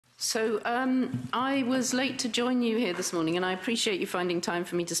I was late to join you here this morning, and I appreciate you finding time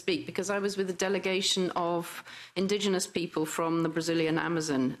for me to speak, because I was with a delegation of indigenous people from the Brazilian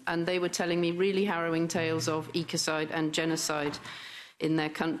Amazon, and they were telling me really harrowing tales of ecocide and genocide in their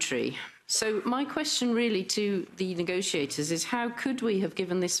country. So my question really to the negotiators is, how could we have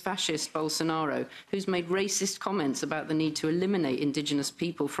given this fascist Bolsonaro, who's made racist comments about the need to eliminate indigenous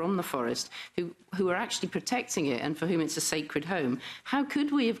people from the forest, who are actually protecting it and for whom it's a sacred home, how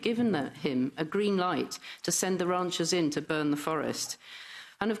could we have given him a green light to send the ranchers in to burn the forest?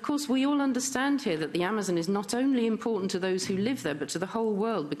 And of course, we all understand here that the Amazon is not only important to those who live there, but to the whole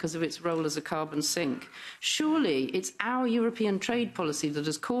world because of its role as a carbon sink. Surely it's our European trade policy that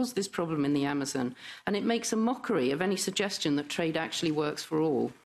has caused this problem in the Amazon, and it makes a mockery of any suggestion that trade actually works for all.